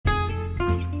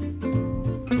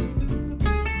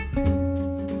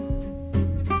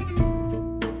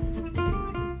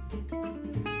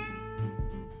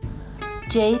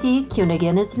J.D.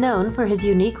 Cunningham is known for his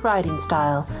unique writing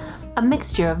style, a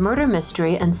mixture of murder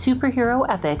mystery and superhero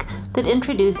epic that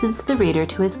introduces the reader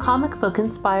to his comic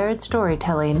book-inspired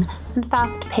storytelling and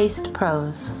fast-paced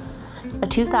prose. A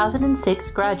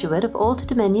 2006 graduate of Old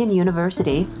Dominion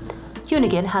University,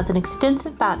 Cunningham has an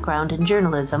extensive background in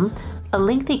journalism, a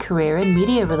lengthy career in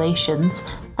media relations,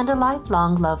 and a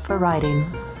lifelong love for writing.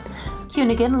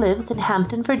 Cunningham lives in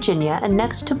Hampton, Virginia, and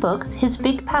next to books, his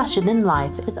big passion in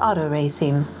life is auto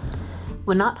racing.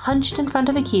 When not hunched in front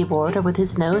of a keyboard or with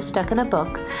his nose stuck in a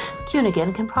book,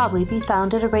 Cunningham can probably be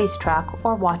found at a racetrack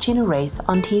or watching a race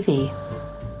on TV.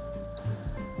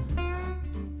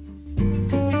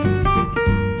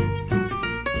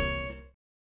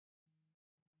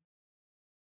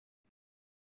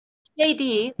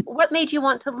 JD, what made you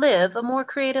want to live a more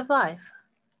creative life?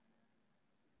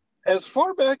 As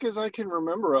far back as I can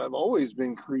remember, I've always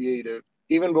been creative.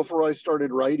 Even before I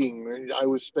started writing, I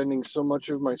was spending so much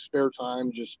of my spare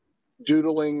time just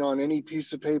doodling on any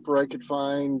piece of paper I could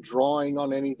find, drawing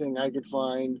on anything I could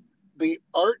find. The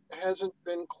art hasn't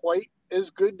been quite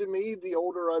as good to me the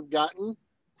older I've gotten,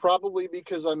 probably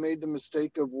because I made the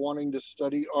mistake of wanting to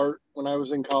study art when I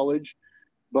was in college,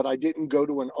 but I didn't go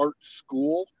to an art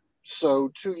school.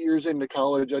 So 2 years into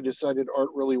college, I decided art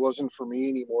really wasn't for me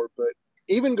anymore. But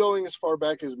even going as far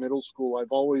back as middle school,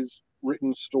 I've always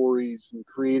written stories and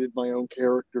created my own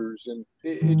characters. And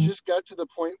it just got to the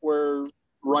point where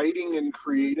writing and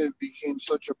creative became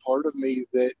such a part of me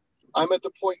that I'm at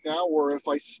the point now where if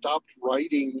I stopped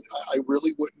writing, I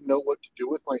really wouldn't know what to do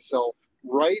with myself.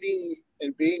 Writing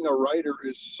and being a writer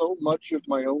is so much of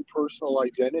my own personal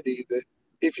identity that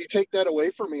if you take that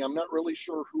away from me, I'm not really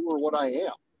sure who or what I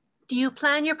am. Do you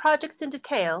plan your projects in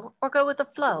detail or go with the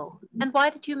flow? And why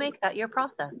did you make that your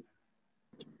process?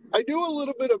 I do a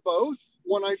little bit of both.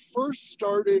 When I first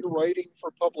started writing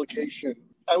for publication,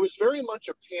 I was very much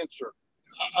a pantser.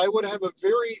 I would have a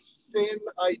very thin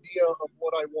idea of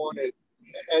what I wanted,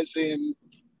 as in,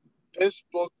 this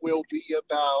book will be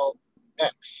about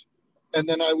X. And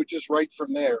then I would just write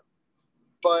from there.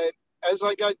 But as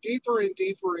I got deeper and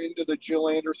deeper into the Jill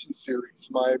Anderson series,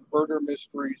 my murder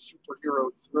mystery superhero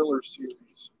thriller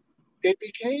series, it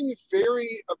became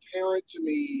very apparent to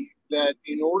me that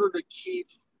in order to keep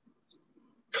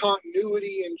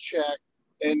continuity in check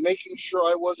and making sure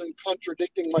I wasn't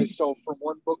contradicting myself from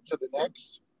one book to the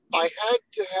next, I had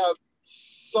to have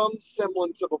some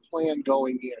semblance of a plan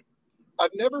going in.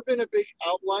 I've never been a big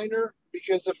outliner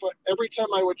because every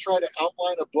time I would try to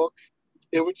outline a book,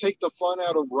 it would take the fun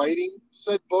out of writing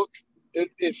said book.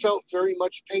 It felt very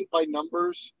much paint by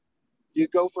numbers. You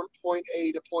go from point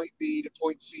A to point B to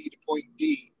point C to point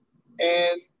D.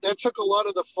 And that took a lot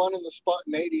of the fun and the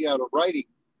spontaneity out of writing.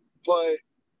 But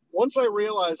once I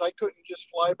realized I couldn't just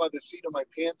fly by the seat of my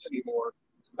pants anymore,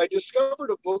 I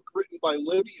discovered a book written by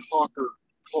Libby Hawker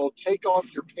called Take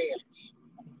Off Your Pants.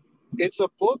 It's a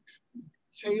book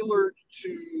tailored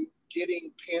to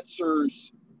getting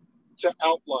pantsers to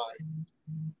outline.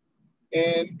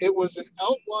 And it was an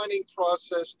outlining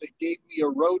process that gave me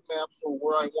a roadmap for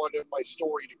where I wanted my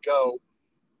story to go.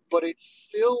 But it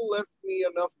still left me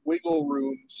enough wiggle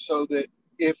room so that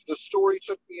if the story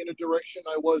took me in a direction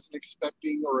I wasn't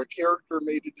expecting, or a character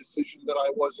made a decision that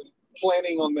I wasn't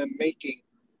planning on them making,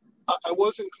 I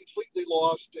wasn't completely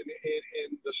lost,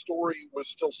 and the story was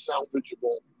still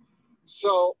salvageable.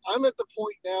 So I'm at the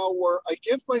point now where I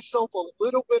give myself a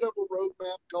little bit of a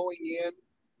roadmap going in,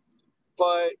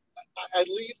 but I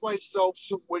leave myself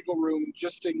some wiggle room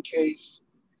just in case,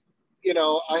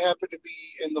 I happen to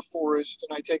be in the forest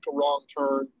and I take a wrong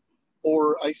turn,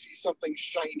 or I see something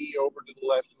shiny over to the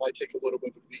left and I take a little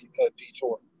bit of a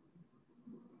detour.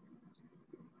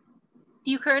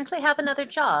 Do you currently have another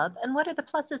job, and what are the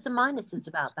pluses and minuses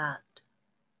about that?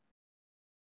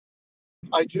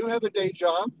 I do have a day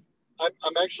job.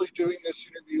 I'm actually doing this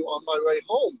interview on my way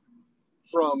home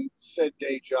from said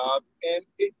day job, and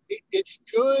it's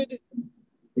good.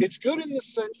 It's good in the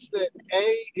sense that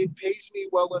it pays me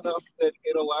well enough that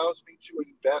it allows me to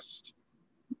invest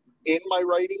in my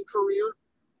writing career.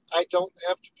 I don't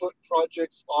have to put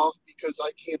projects off because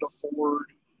I can't afford,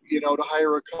 to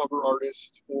hire a cover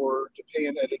artist or to pay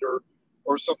an editor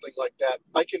or something like that.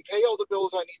 I can pay all the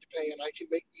bills I need to pay, and I can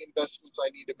make the investments I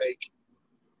need to make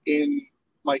in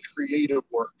my creative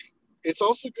work. It's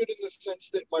also good in the sense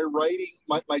that my writing,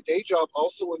 my day job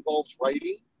also involves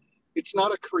writing. It's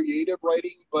not a creative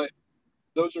writing, but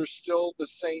those are still the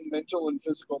same mental and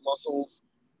physical muscles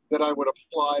that I would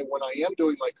apply when I am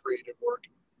doing my creative work.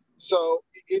 So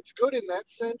it's good in that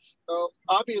sense.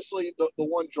 Obviously, the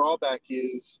one drawback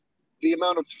is the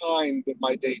amount of time that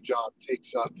my day job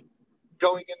takes up.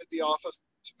 Going into the office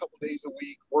a couple days a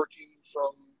week, working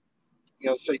from,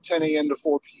 say 10 a.m. to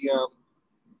 4 p.m.,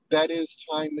 that is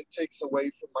time that takes away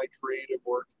from my creative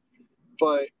work.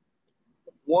 But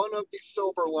one of the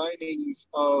silver linings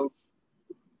of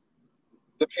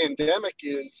the pandemic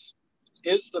is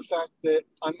the fact that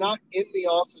I'm not in the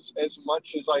office as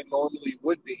much as I normally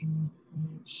would be.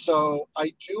 So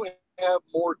I do have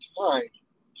more time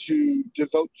to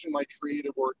devote to my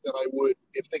creative work than I would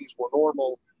if things were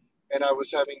normal and I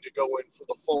was having to go in for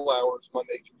the full hours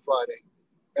Monday through Friday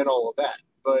and all of that.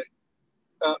 But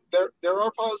there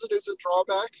are positives and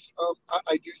drawbacks.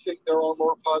 I do think there are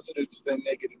more positives than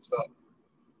negatives, though.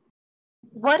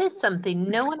 What is something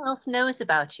no one else knows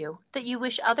about you that you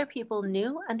wish other people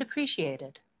knew and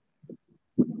appreciated?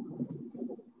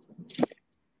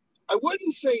 I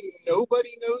wouldn't say nobody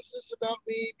knows this about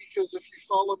me, because if you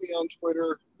follow me on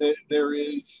Twitter, there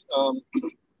is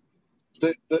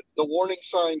the warning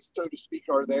signs, so to speak,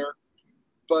 are there.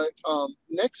 But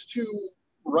next to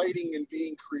writing and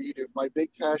being creative, my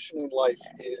big passion in life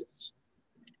is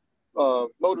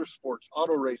motorsports,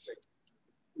 auto racing.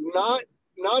 Not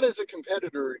as a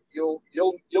competitor. You'll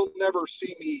never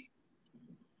see me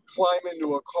climb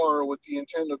into a car with the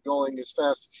intent of going as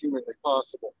fast as humanly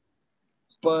possible.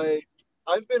 But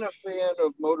I've been a fan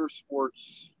of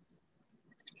motorsports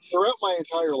throughout my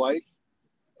entire life.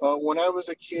 When I was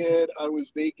a kid, I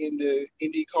was big into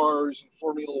Indy cars and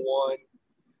Formula One,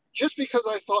 just because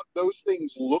I thought those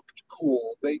things looked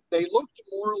cool. They looked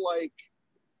more like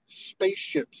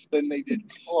spaceships than they did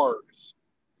cars.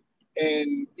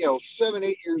 And 7,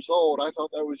 8 years old, I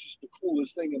thought that was just the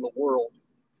coolest thing in the world.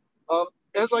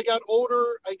 As I got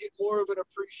older, I get more of an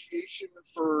appreciation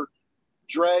for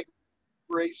drag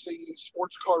racing,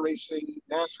 sports car racing,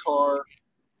 NASCAR,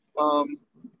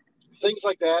 things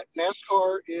like that.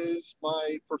 NASCAR is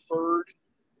my preferred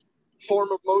form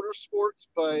of motorsports,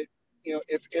 but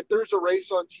if there's a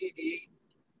race on TV,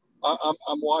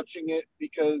 I'm watching it,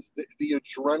 because the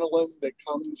adrenaline that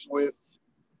comes with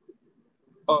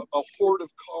a horde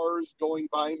of cars going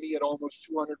by me at almost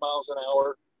 200 miles an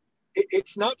hour,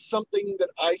 it's not something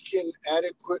that I can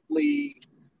adequately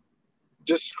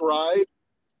describe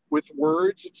with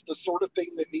words. It's the sort of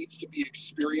thing that needs to be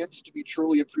experienced to be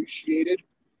truly appreciated.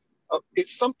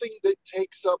 It's something that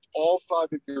takes up all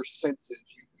 5 of your senses.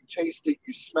 You taste it,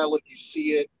 you smell it, you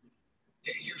see it,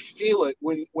 you feel it.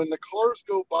 When the cars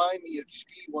go by me at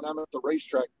speed when I'm at the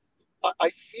racetrack,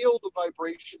 I feel the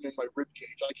vibration in my rib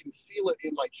cage. I can feel it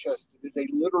in my chest. It is a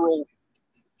literal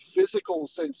physical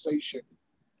sensation.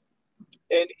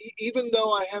 And even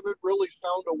though I haven't really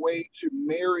found a way to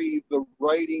marry the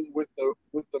writing with the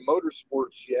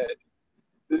motorsports yet,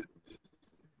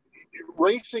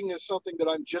 racing is something that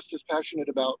I'm just as passionate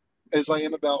about as I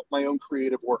am about my own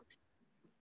creative work.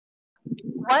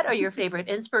 What are your favorite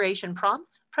inspiration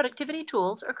prompts, productivity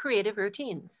tools, or creative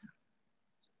routines?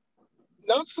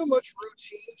 Not so much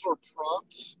routines or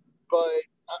prompts, but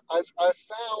I've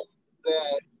found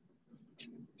that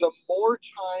the more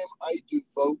time I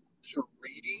devote to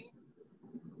reading,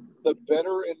 the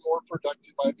better and more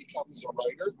productive I become as a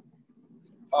writer.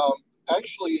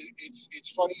 Actually, it's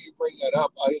funny you bring that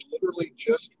up. I literally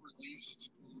just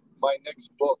released my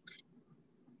next book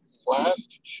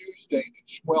last Tuesday, the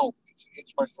 12th.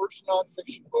 It's my first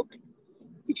nonfiction book.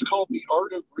 It's called The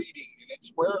Art of Reading, and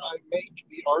it's where I make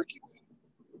the argument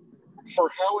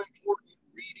for how important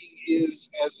reading is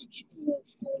as a tool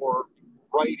for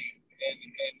writing. And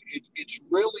it's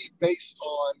really based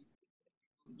on,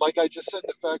 like I just said,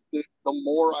 the fact that the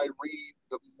more I read,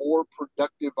 the more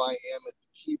productive I am at the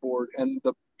keyboard, and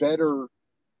the better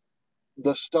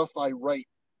the stuff I write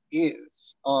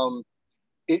is.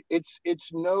 It's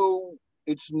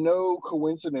no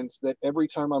coincidence that every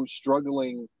time I'm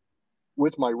struggling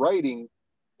with my writing,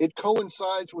 it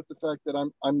coincides with the fact that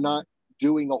I'm not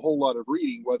doing a whole lot of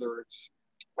reading, whether it's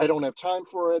I don't have time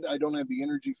for it, I don't have the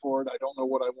energy for it, I don't know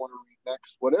what I want to read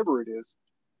next, whatever it is.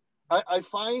 I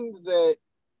find that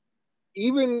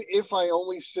even if I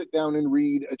only sit down and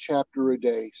read a chapter a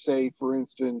day, say, for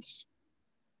instance,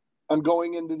 I'm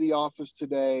going into the office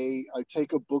today, I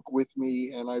take a book with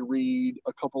me and I read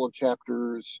a couple of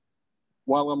chapters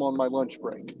while I'm on my lunch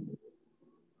break.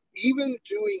 Even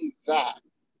doing that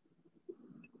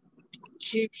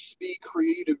keeps the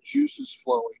creative juices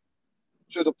flowing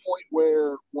to the point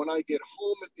where when I get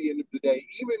home at the end of the day,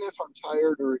 even if I'm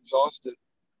tired or exhausted,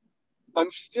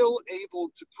 I'm still able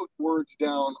to put words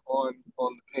down on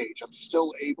the page. I'm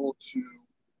still able to,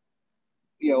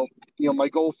 my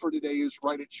goal for today is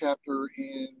write a chapter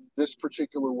in this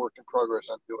particular work in progress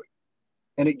I'm doing.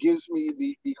 And it gives me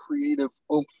the creative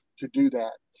oomph to do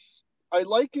that. I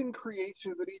liken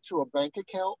creativity to a bank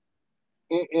account.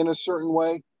 in a certain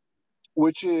way,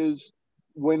 which is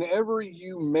whenever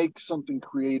you make something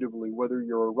creatively, whether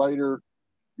you're a writer,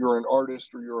 you're an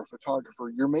artist, or you're a photographer,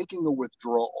 you're making a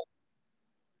withdrawal.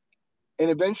 And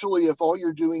eventually, if all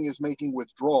you're doing is making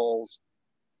withdrawals,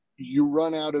 you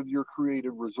run out of your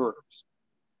creative reserves.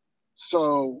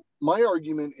 So my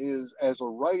argument is, as a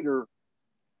writer,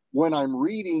 when I'm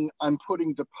reading, I'm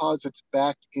putting deposits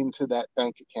back into that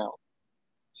bank account.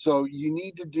 So you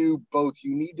need to do both.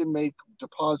 You need to make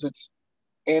deposits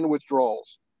and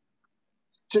withdrawals.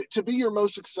 To be your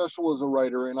most successful as a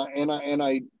writer, and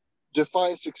I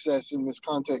define success in this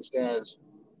context as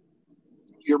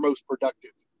your most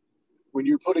productive. When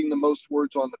you're putting the most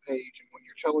words on the page and when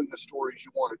you're telling the stories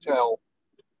you want to tell,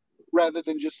 rather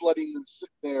than just letting them sit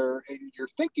there and you're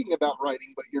thinking about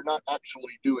writing, but you're not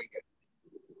actually doing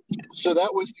it. So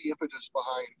that was the impetus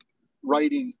behind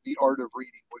writing The Art of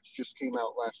Reading, which just came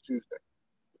out last Tuesday.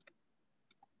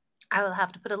 I will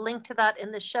have to put a link to that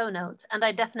in the show notes. And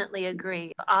I definitely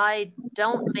agree. I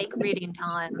don't make reading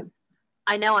time.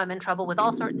 I know I'm in trouble with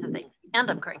all sorts of things, and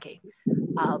I'm cranky.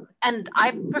 And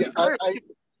I prefer,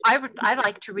 I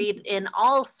like to read in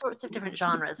all sorts of different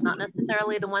genres, not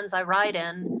necessarily the ones I write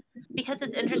in, because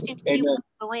it's interesting to see what's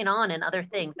going on in other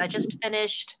things. I just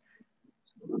finished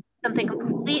something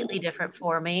completely different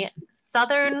for me.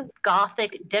 Southern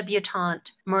Gothic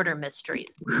debutante murder mysteries.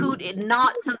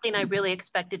 Not something I really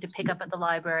expected to pick up at the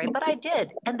library, but I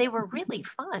did, and they were really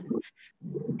fun.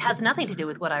 It has nothing to do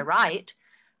with what I write.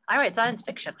 I write science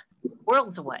fiction,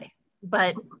 worlds away,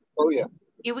 but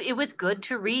it was good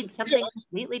to read something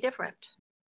completely different.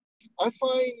 I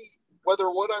find whether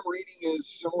what I'm reading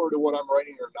is similar to what I'm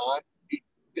writing or not,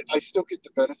 I still get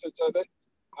the benefits of it.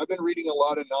 I've been reading a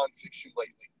lot of nonfiction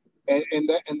lately.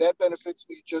 And that benefits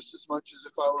me just as much as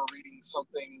if I were reading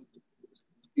something,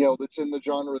 that's in the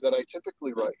genre that I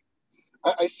typically write.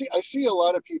 I see a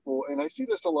lot of people, and I see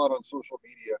this a lot on social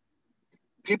media.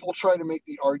 People try to make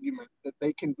the argument that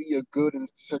they can be a good and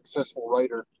successful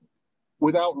writer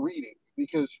without reading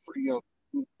because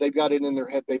they've got it in their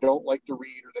head they don't like to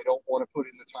read or they don't want to put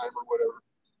in the time or whatever.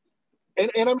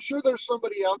 And I'm sure there's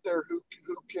somebody out there who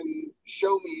can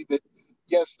show me that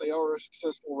yes, they are a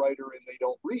successful writer and they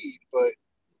don't read, but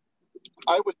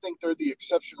I would think they're the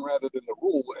exception rather than the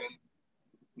rule.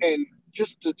 And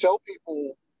just to tell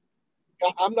people,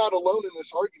 I'm not alone in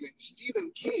this argument.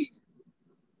 Stephen King,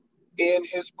 in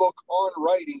his book On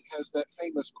Writing, has that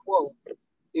famous quote,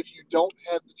 if you don't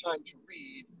have the time to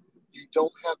read, you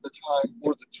don't have the time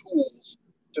or the tools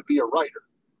to be a writer.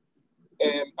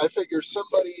 And I figure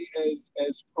somebody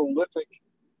as prolific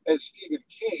as Stephen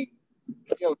King,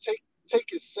 take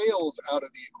his sales out of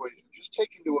the equation. Just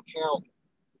take into account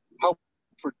how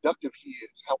productive he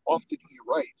is, how often he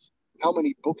writes, how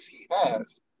many books he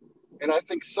has. And I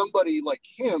think somebody like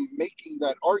him making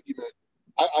that argument,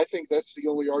 I think that's the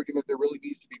only argument that really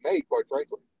needs to be made, quite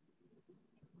frankly.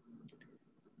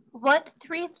 What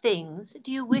 3 things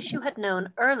do you wish you had known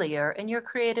earlier in your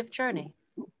creative journey?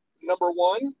 Number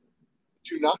 1,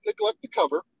 do not neglect the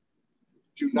cover.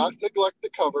 Do not neglect the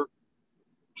cover.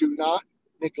 Do not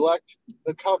neglect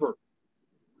the cover.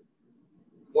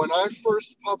 When I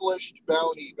first published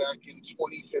Bounty back in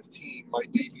 2015, my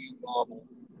debut novel,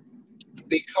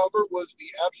 the cover was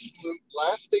the absolute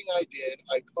last thing I did.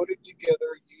 I put it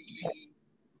together using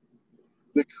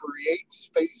the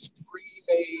CreateSpace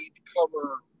pre-made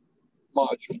cover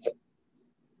module.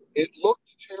 It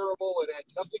looked terrible. It had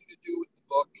nothing to do with the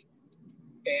book,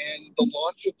 and the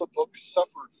launch of the book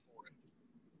suffered for it.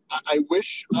 I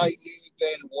wish I knew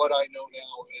then what I know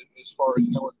now as far as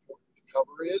how important the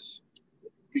cover is,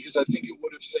 because I think it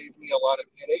would have saved me a lot of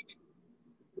headache.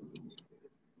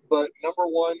 But number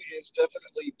 1 is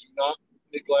definitely do not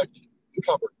neglect the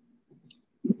cover.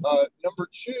 Number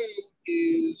 2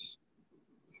 is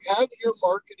have your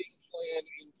marketing plan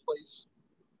in place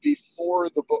before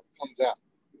the book comes out.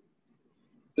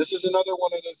 This is another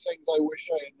one of those things I wish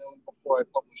I had known before I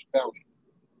published Bounty.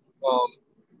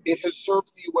 It has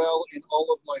served me well in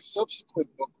all of my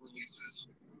subsequent book releases,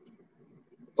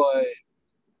 but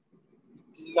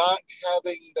not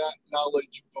having that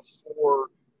knowledge before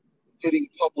hitting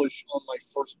publish on my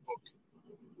first book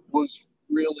was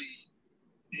really,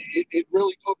 it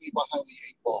really put me behind the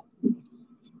 8 ball.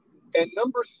 And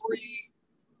number 3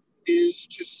 is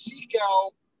to seek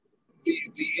out the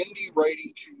indie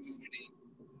writing community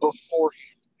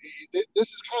beforehand.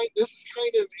 This is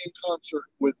kind of in concert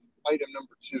with item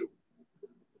number 2.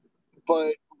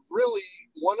 But really,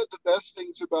 one of the best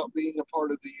things about being a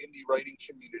part of the indie writing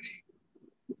community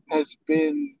has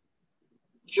been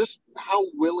just how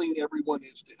willing everyone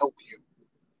is to help you.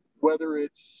 Whether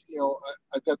it's,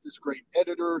 I've got this great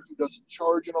editor who doesn't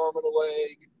charge an arm and a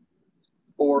leg,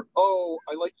 or, oh,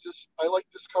 I like this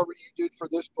cover you did for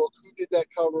this book. Who did that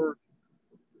cover?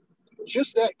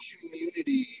 Just that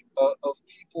community of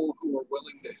people who are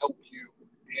willing to help you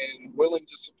and willing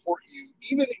to support you,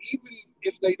 even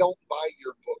if they don't buy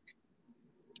your book.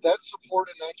 That support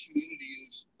in that community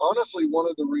is honestly one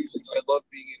of the reasons I love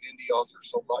being an indie author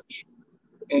so much.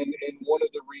 And one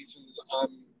of the reasons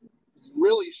I'm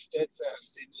really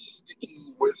steadfast in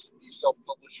sticking with the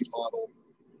self-publishing model,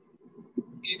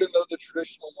 even though the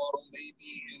traditional model may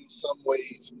be in some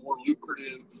ways more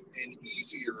lucrative and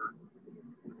easier.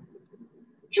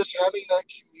 Just having that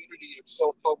community of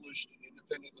self-published and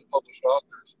independently published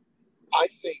authors, I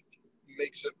think,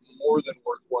 makes it more than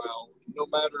worthwhile, no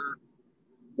matter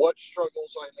what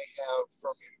struggles I may have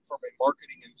from a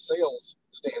marketing and sales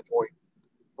standpoint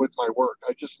with my work.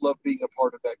 I just love being a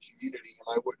part of that community,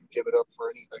 and I wouldn't give it up for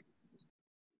anything.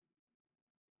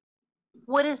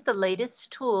 What is the latest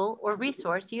tool or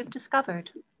resource you've discovered?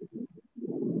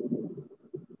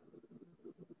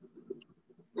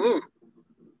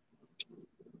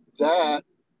 That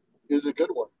is a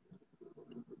good one.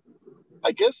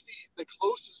 I guess the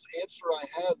closest answer I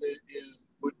have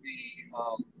would be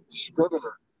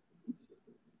Scrivener.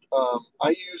 I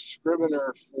use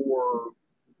Scrivener for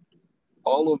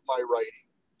all of my writing,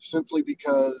 simply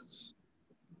because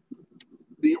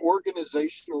the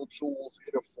organizational tools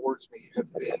it affords me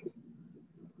have been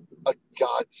a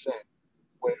godsend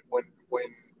when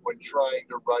trying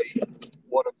to write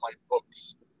one of my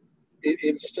books.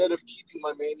 Instead of keeping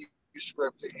my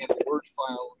manuscript in a Word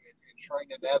file and trying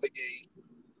to navigate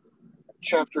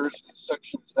chapters and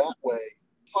sections that way,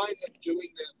 I find that doing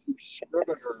that through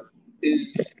Scrivener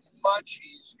is much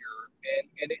easier,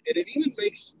 and it even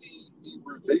makes the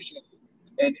revision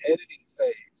and editing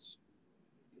phase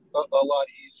a lot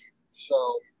easier.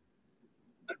 So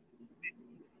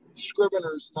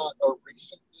Scrivener is not a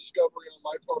recent discovery on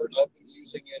my part. I've been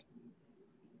using it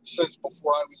since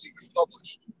before I was even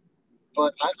published.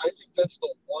 But I think that's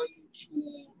the one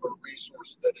tool or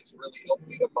resource that has really helped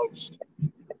me the most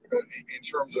in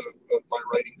terms of my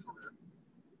writing career.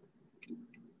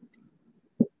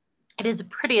 It is a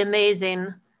pretty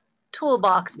amazing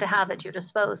toolbox to have at your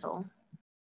disposal.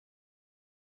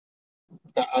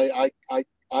 I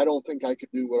don't think I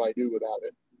could do what I do without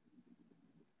it.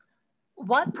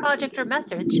 What project or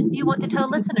message do you want to tell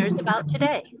listeners about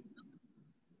today?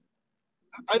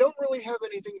 I don't really have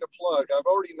anything to plug. I've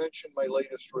already mentioned my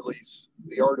latest release,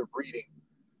 The Art of Reading.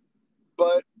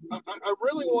 But I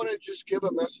really want to just give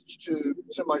a message to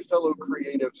my fellow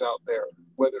creatives out there,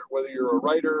 whether you're a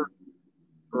writer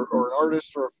or an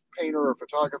artist or a painter or a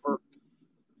photographer.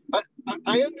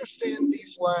 I understand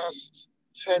these last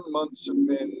 10 months have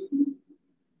been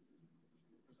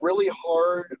really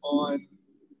hard on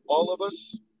all of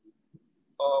us,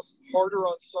 harder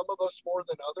on some of us more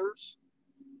than others.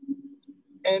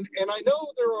 And I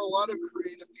know there are a lot of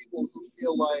creative people who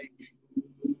feel like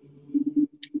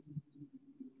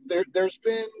there's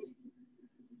been,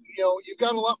 you've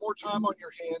got a lot more time on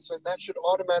your hands, and that should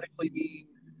automatically mean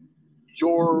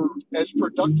you're as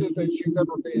productive as you've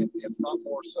ever been, if not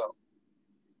more so.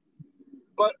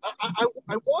 But I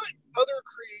want other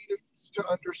creatives to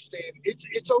understand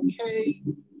it's okay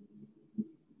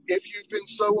if you've been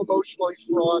so emotionally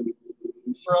fraught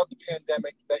throughout the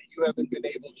pandemic that you haven't been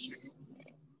able to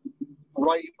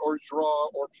write or draw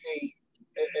or paint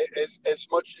as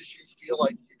much as you feel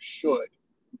like you should.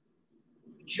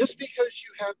 Just because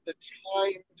you have the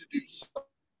time to do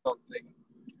something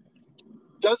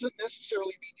doesn't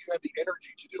necessarily mean you have the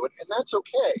energy to do it. And that's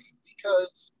okay,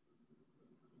 because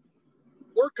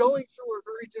we're going through a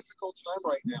very difficult time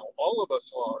right now. All of us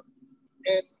are.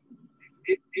 And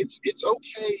it's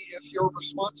okay if your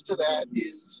response to that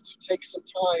is to take some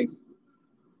time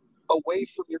away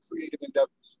from your creative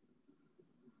endeavors.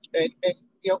 And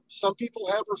some people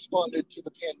have responded to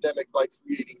the pandemic by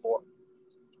creating more.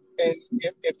 And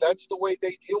if that's the way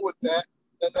they deal with that,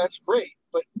 then that's great.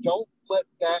 But don't let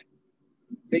that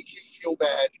make you feel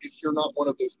bad if you're not one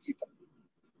of those people.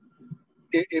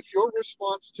 If your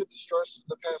response to the stress of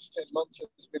the past 10 months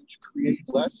has been to create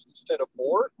less instead of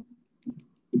more,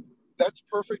 that's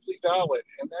perfectly valid,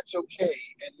 and that's okay.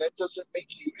 And that doesn't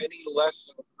make you any less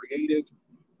of a creative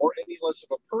or any less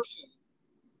of a person,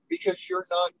 because you're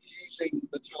not using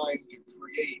the time to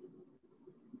create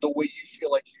the way you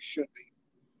feel like you should be.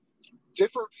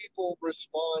 Different people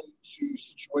respond to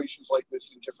situations like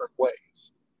this in different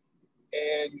ways.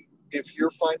 And if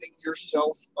you're finding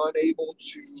yourself unable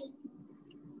to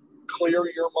clear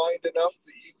your mind enough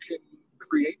that you can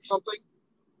create something,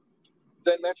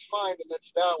 then that's fine and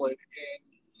that's valid, and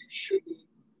you shouldn't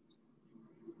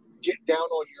get down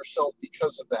on yourself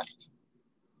because of that.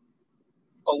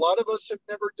 A lot of us have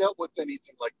never dealt with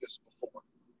anything like this before.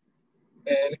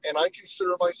 And I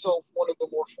consider myself one of the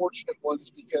more fortunate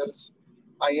ones because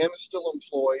I am still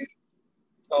employed.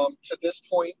 To this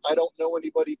point, I don't know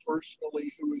anybody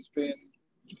personally who has been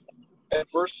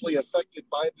adversely affected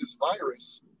by this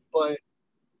virus, but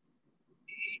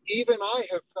even I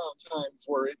have found times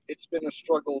where it's been a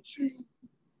struggle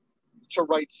to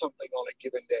write something on a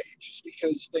given day, just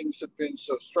because things have been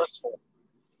so stressful.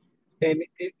 And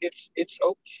it's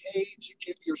okay to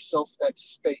give yourself that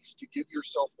space, to give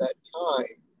yourself that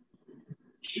time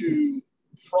to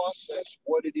process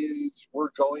what it is we're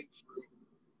going through,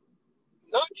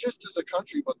 not just as a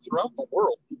country, but throughout the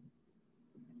world.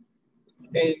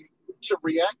 And to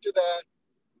react to that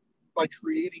by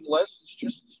creating less is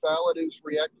just as valid as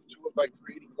reacting to it by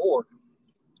creating more.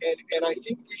 And I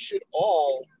think we should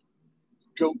all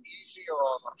go easier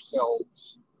on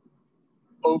ourselves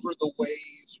over the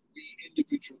ways we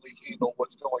individually handle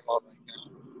what's going on right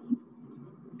now.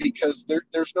 Because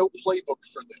there's no playbook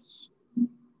for this.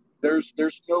 There's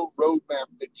no roadmap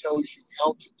that tells you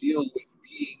how to deal with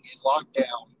being in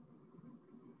lockdown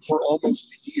for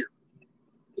almost a year,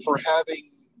 for having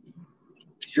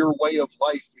your way of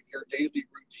life and your daily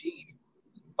routine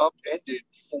upended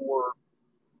for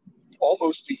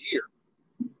almost a year.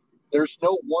 There's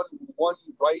no one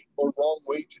right or wrong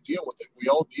way to deal with it. We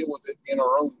all deal with it in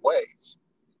our own ways.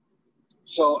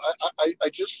 So I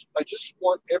just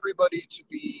want everybody to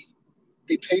be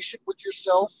patient with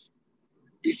yourself,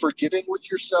 be forgiving with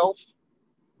yourself,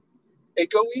 and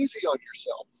go easy on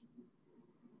yourself.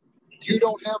 You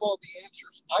don't have all the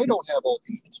answers. I don't have all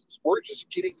the answers. We're just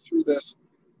getting through this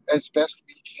as best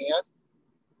we can.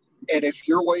 And if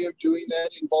your way of doing that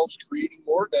involves creating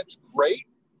more, that's great.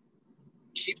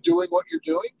 Keep doing what you're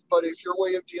doing. But if your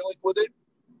way of dealing with it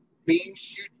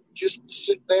means you just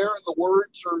sit there and the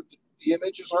words or the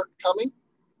images aren't coming,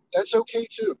 that's okay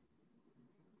too.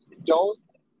 Don't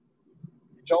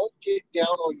get down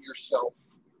on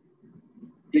yourself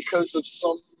because of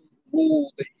some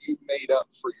rule that you made up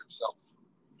for yourself.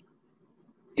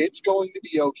 It's going to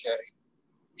be okay.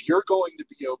 You're going to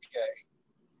be okay.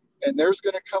 And there's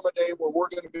going to come a day where we're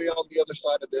going to be on the other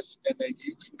side of this, and then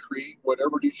you can create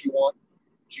whatever it is you want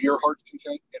to your heart's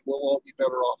content, and we'll all be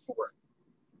better off for it.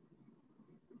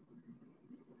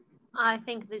 I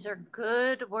think these are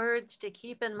good words to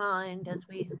keep in mind as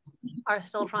we are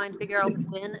still trying to figure out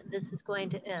when this is going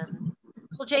to end.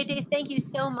 Well, JD, thank you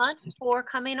so much for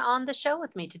coming on the show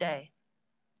with me today.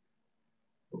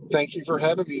 Thank you for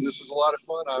having me. This was a lot of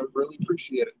fun. I really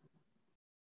appreciate it.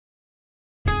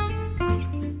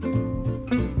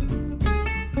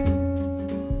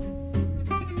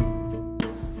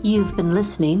 You've been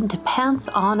listening to Pants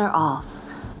On or Off,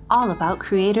 all about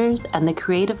creators and the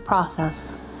creative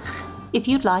process. If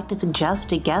you'd like to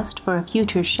suggest a guest for a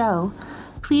future show,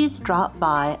 please drop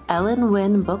by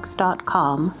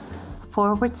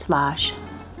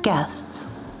ellenwynbooks.com/guests.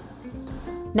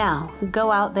 Now,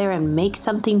 go out there and make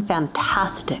something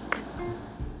fantastic.